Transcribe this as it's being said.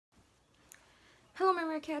Hello my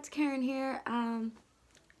rare cats, Karen here.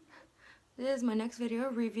 This is my next video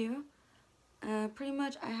review. Pretty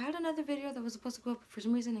much I had another video that was supposed to go up, but for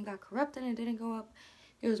some reason it got corrupted and it didn't go up.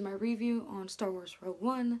 It was my review on Star Wars Rogue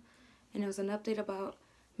One, and it was an update about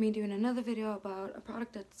me doing another video about a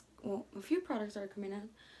product that's, well, a few products that are coming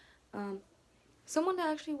out. Someone that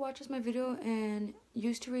actually watches my video and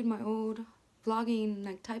used to read my old vlogging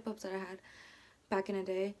like type ups that I had back in the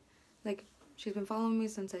day, like she's been following me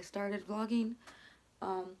since I started vlogging.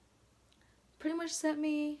 Pretty much sent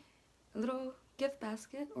me a little gift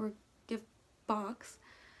basket or gift box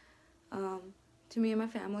to me and my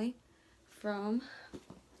family from,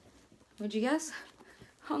 what'd you guess?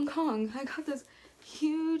 Hong Kong. I got this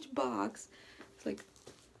huge box. It's like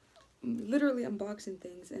literally unboxing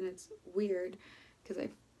things, and it's weird because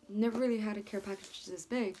I've never really had a care package this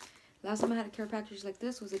big. Last time I had a care package like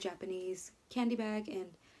this was a Japanese candy bag, and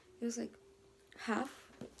it was like half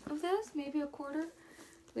of this, maybe a quarter.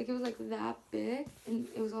 Like it was like that big, and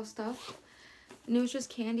it was all stuffed, and it was just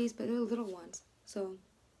candies, but they were little ones. So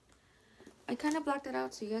I kind of blacked it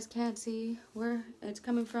out so you guys can't see where it's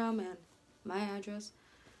coming from and my address.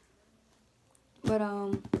 But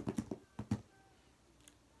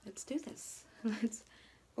let's do this. Let's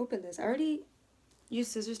open this. I already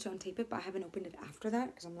used scissors to untape it, but I haven't opened it after that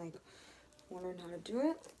because I'm like wondering how to do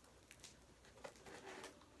it.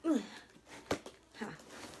 Ha,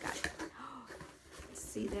 got it. Let's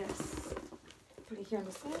see this. Put it here on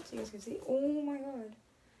the side so you guys can see. Oh my god,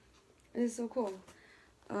 it is so cool.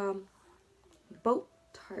 Boat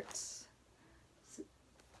tarts.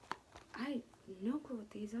 I have no clue what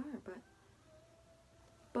these are, but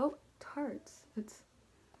boat tarts. It's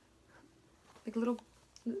like little,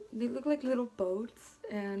 they look like little boats,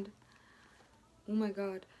 and oh my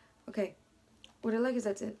god. Okay, what I like is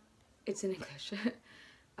it's in English.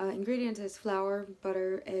 Ingredients is flour,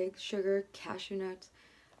 butter, eggs, sugar, cashew nuts.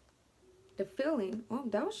 The filling, oh,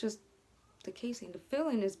 that was just the casing. The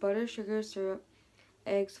filling is butter, sugar, syrup,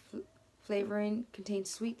 eggs, flavoring, contains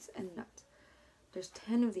sweets and nuts. There's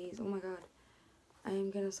 10 of these. Oh my god. I am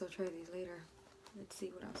gonna still try these later. Let's see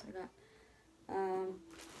what else I got.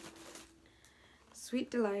 Sweet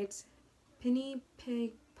Delights, Penny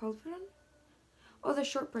Pig Pulverin. Oh, the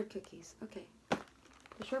shortbread cookies. Okay.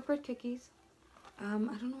 The shortbread cookies. I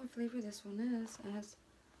don't know what flavor this one is. It has,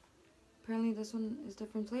 apparently this one is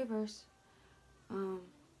different flavors.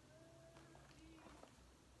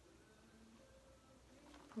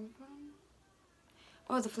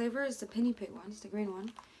 Oh, the flavor is the penny pig one. It's the green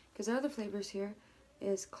one. Because the other flavors here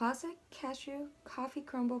is classic, cashew, coffee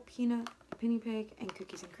crumble, peanut, penny pig, and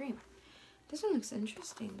cookies and cream. This one looks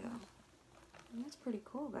interesting though. That's pretty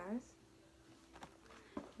cool, guys.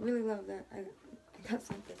 Really love that. I got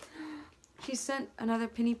something. She sent another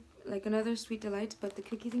another Sweet Delights, but the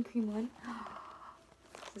cookies and cream one.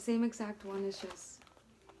 It's the same exact one. It's just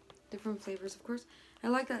different flavors, of course. I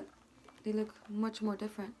like that they look much more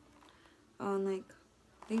different on like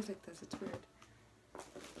things like this. It's weird.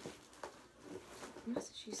 What else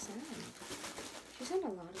did she send? She sent a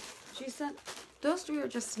lot of. She sent, those three are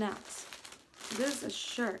just snacks. This is a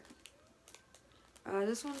shirt.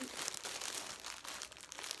 This one,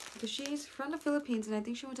 because she's from the Philippines, and I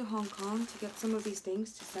think she went to Hong Kong to get some of these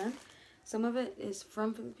things to send. Some of it is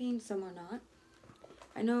from Philippines, some are not.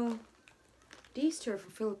 I know these two are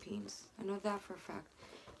from Philippines. I know that for a fact.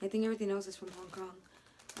 I think everything else is from Hong Kong.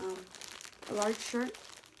 A large shirt.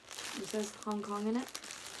 It says Hong Kong in it.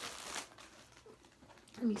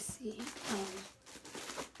 Let me see.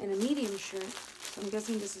 And a medium shirt. So I'm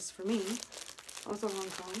guessing this is for me. Also Hong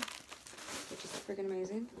Kong, which is freaking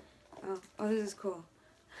amazing. Oh, this is cool.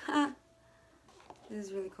 This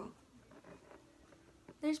is really cool.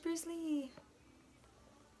 There's Bruce Lee.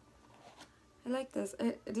 I like this.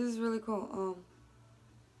 This is really cool. I'm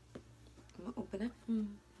gonna open it. I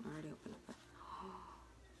already opened it. But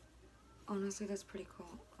honestly, that's pretty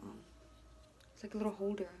cool. It's like a little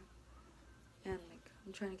holder, and like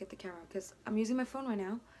I'm trying to get the camera because I'm using my phone right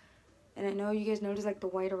now, and I know you guys notice like the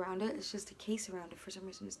white around it. It's just a case around it. For some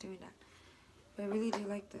reason, it's doing that. But I really do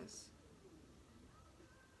like this.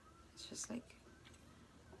 It's just like,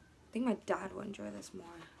 I think my dad will enjoy this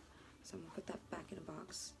more, so I'm gonna put that back in a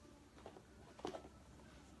box.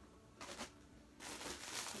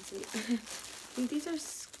 Let's see. I think these are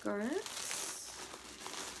scarves.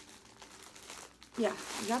 Yeah,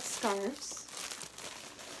 we got scarves.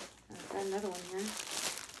 I've got another one here.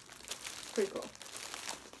 Pretty cool.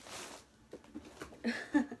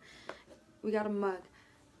 We got a mug.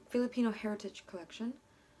 Filipino Heritage Collection.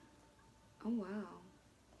 Oh wow.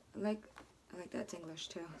 I like that it's English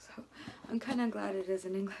too, so I'm kind of glad it is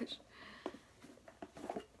in English.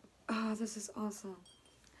 Oh, this is awesome.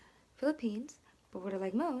 Philippines, but what I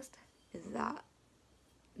like most is that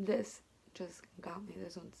this just got me.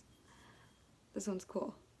 This one's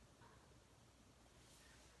cool.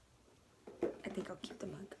 I think I'll keep the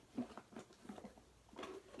mug.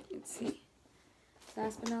 Let's see.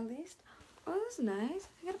 Last but not least, oh, this is nice.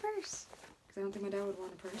 I got a purse. Because I don't think my dad would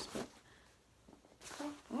want a purse, but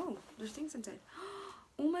oh, there's things inside.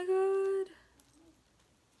 Oh my god.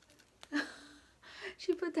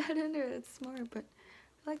 She put that in there. That's smart, but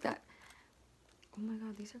I like that. Oh my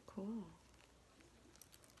god, these are cool.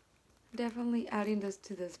 Definitely adding this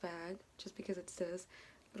to this bag just because it's this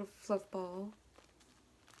little fluff ball.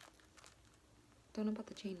 Don't know about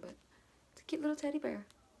the chain, but it's a cute little teddy bear.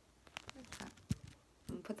 Like that.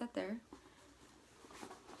 I'm gonna put that there.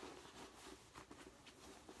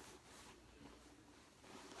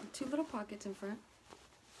 Two little pockets in front.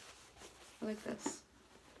 I like this.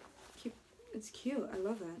 Cute. It's cute. I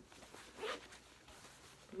love that.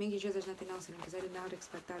 Making sure there's nothing else in it because I did not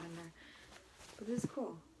expect that in there. But this is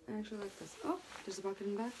cool. I actually like this. Oh, there's a pocket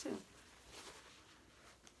in the back too.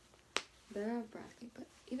 They're a basket, but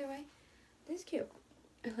either way, this is cute.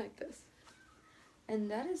 I like this.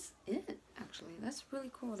 And that is it, actually. That's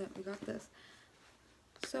really cool that we got this.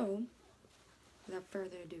 So, without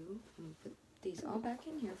further ado, I'm going to put these all back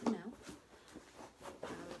in here for now.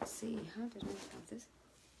 Let's see, how did I have this?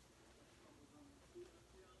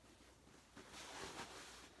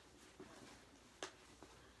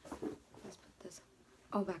 Let's put this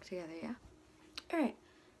all back together, yeah? Alright,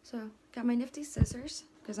 so got my nifty scissors,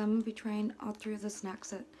 because I'm going to be trying all three of the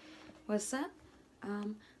snacks that was sent.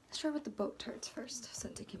 Let's try with the boat tarts first,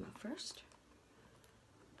 since it came out first.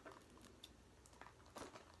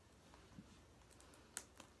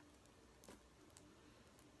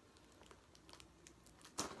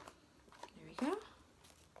 There we go.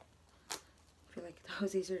 I feel like that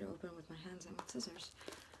was easier to open with my hands than with scissors.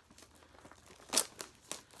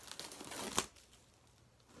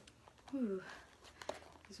 Ooh,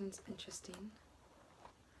 this one's interesting.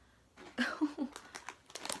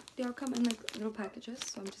 They all come in like little packages,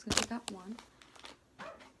 so I'm just gonna take out one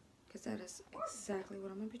because that is exactly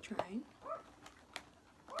what I'm gonna be trying.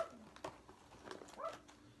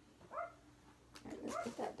 Alright, let's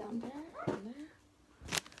put that down there.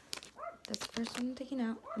 That's the first one I'm taking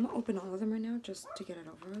out. I'm gonna open all of them right now just to get it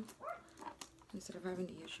over with, instead of having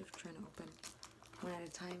the issue of trying to open one at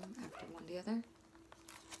a time after one the other.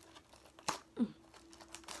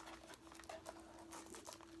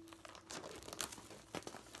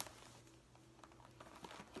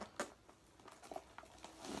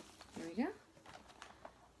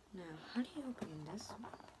 Now, how do you open this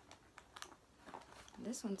one?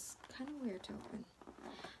 This one's kind of weird to open.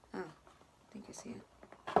 Oh, I think I see it.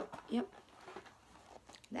 Yep.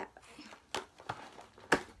 That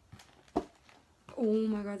way. Oh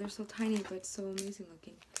my god, they're so tiny, but so amazing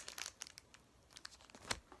looking.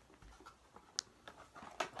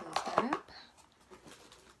 Close that up.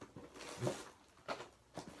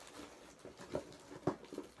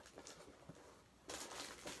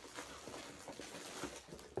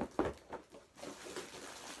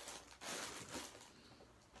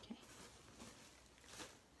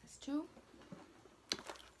 Two.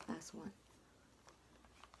 Last one.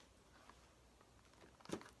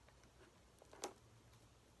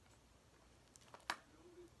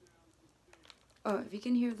 Oh, if you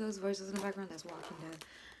can hear those voices in the background, that's Walking Dead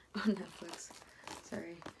on Netflix.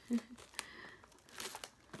 Sorry. Okay,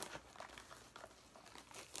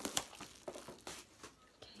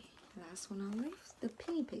 last one on leaf, the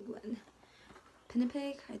Penny Pig one. Penny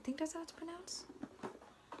Pig, I think that's how it's pronounced.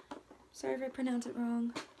 Sorry if I pronounce it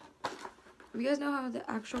wrong. If you guys know how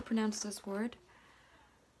to actually pronounce this word,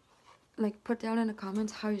 like put down in the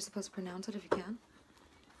comments how you're supposed to pronounce it if you can.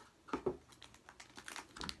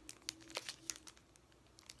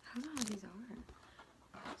 I don't know how these are.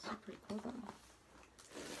 It's pretty cool though.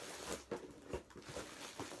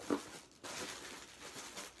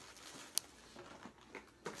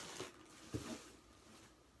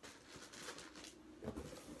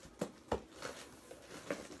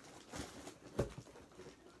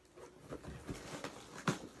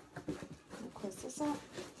 This up.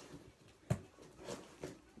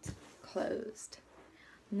 It's closed.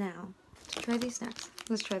 Now, to try these snacks,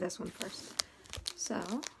 let's try this one first. So,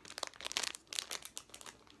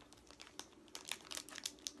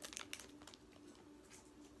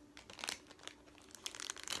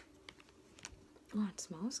 oh, it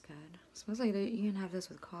smells good. It smells like you can have this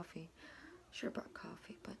with coffee. Sure brought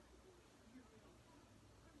coffee, but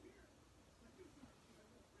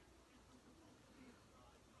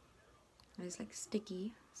it's like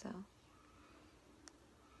sticky, so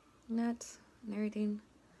nuts and everything.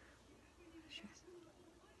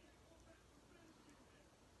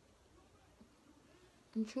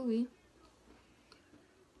 And chewy.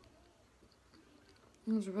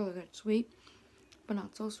 It was really good. Sweet, but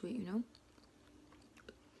not so sweet, you know?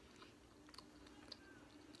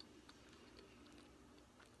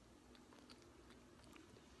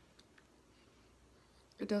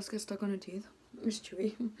 It does get stuck on the teeth. It's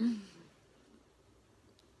chewy.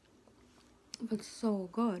 It's so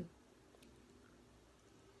good.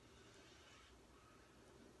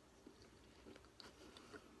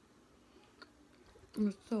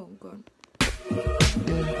 It's so good.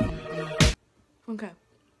 Okay.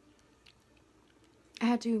 I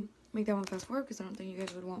had to make that one fast forward because I don't think you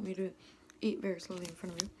guys would want me to eat very slowly in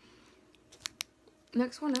front of you.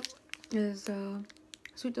 Next one up is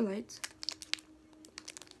Sweet Delights.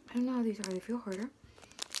 I don't know how these are. They feel harder.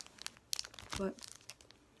 But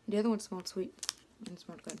the other one smelled sweet and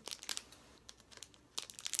smelled good.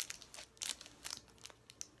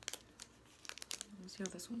 Let's see how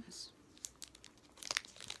this one is.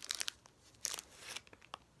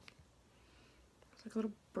 It's like a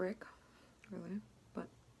little brick, really, but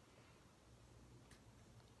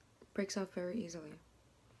breaks off very easily.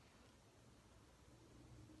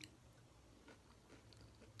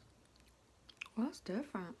 Well, that's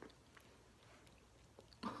different.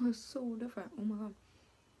 Oh, it's so different. Oh my god.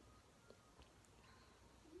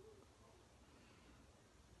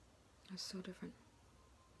 It's so different.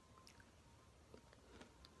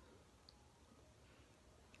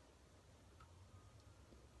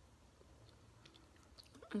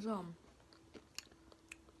 It's I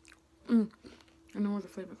know where the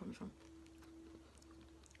flavor comes from,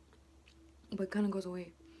 but it kind of goes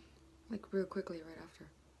away like real quickly right after.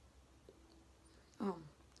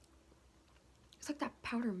 It's like that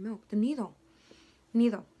powdered milk, the Nido.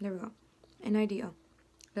 There we go. Nido.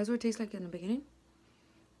 That's what it tastes like in the beginning,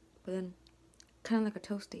 but then kind of like a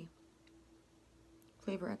toasty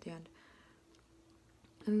flavor at the end.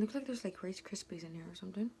 And it looks like there's like Rice Krispies in here or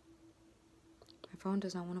something. My phone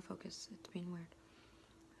does not want to focus. It's being weird.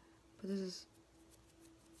 But this is...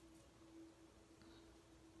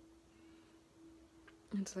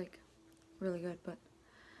 It's like really good, but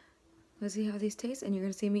let's see how these taste, and you're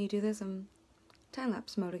gonna see me do this in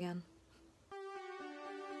time-lapse mode again.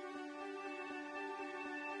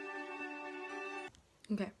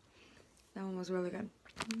 Okay, that one was really good.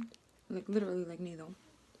 Like literally like needle.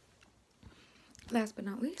 Last but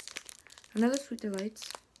not least, another Sweet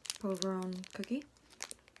Delights Polvoron cookie.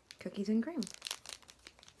 Cookies and cream.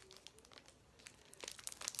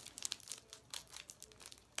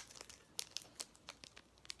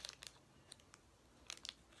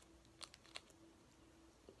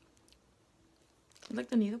 I like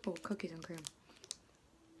the Needle Bowl cookies and cream.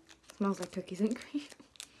 Smells like cookies and cream.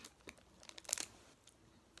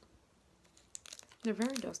 They're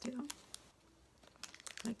very dusty though.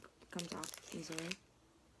 Like, comes off easily.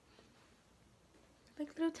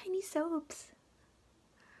 Like little tiny soaps.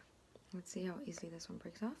 Let's see how easily this one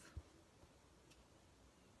breaks off.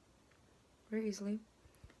 Very easily. You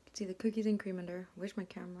can see the cookies and cream in there. I wish my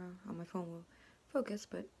camera on my phone will focus,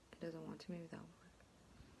 but it doesn't want to. Maybe that will work.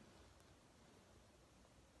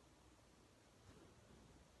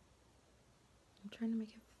 I'm trying to make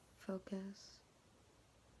it focus.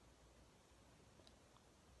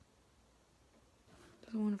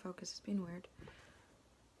 Doesn't want to focus. It's being weird.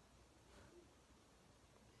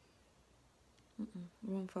 It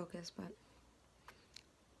won't focus, but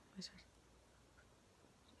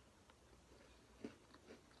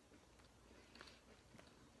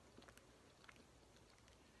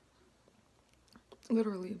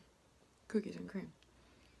literally cookies and cream.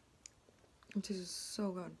 It tastes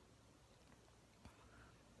so good.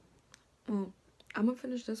 Well, I'm gonna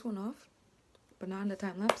finish this one off, but not in the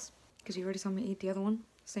time lapse because you already saw me eat the other one.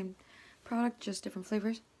 Same product, just different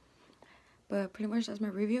flavors. But pretty much that's my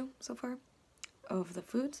review so far of the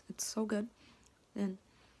foods. It's so good, and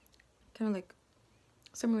kind of like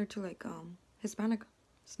similar to like Hispanic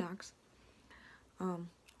snacks.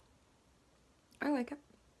 I like it.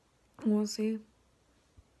 We'll see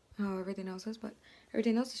how everything else is, but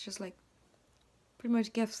everything else is just like pretty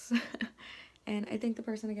much gifts. And I thank the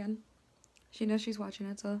person again. She knows she's watching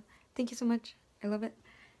it, so thank you so much. I love it.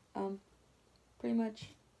 Pretty much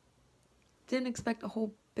didn't expect a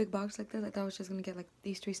whole big box like this. I thought I was just gonna get like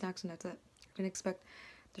these 3 snacks and that's it. I didn't expect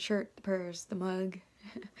the shirt, the purse, the mug,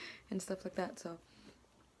 and stuff like that. So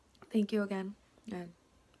thank you again. And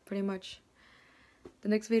pretty much the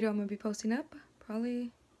next video I'm gonna be posting up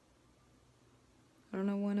probably, I don't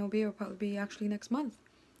know when it'll be. It'll probably be actually next month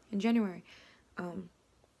in January,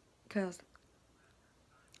 because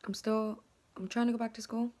I'm trying to go back to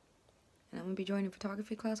school, and I'm gonna be joining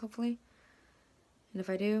photography class hopefully. And if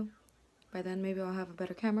I do, by then maybe I'll have a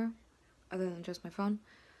better camera other than just my phone.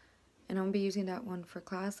 And I'm gonna be using that one for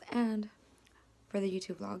class and for the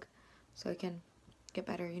YouTube vlog, so I can get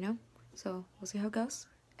better, you know? So we'll see how it goes,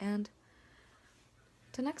 and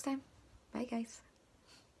till next time. Bye guys.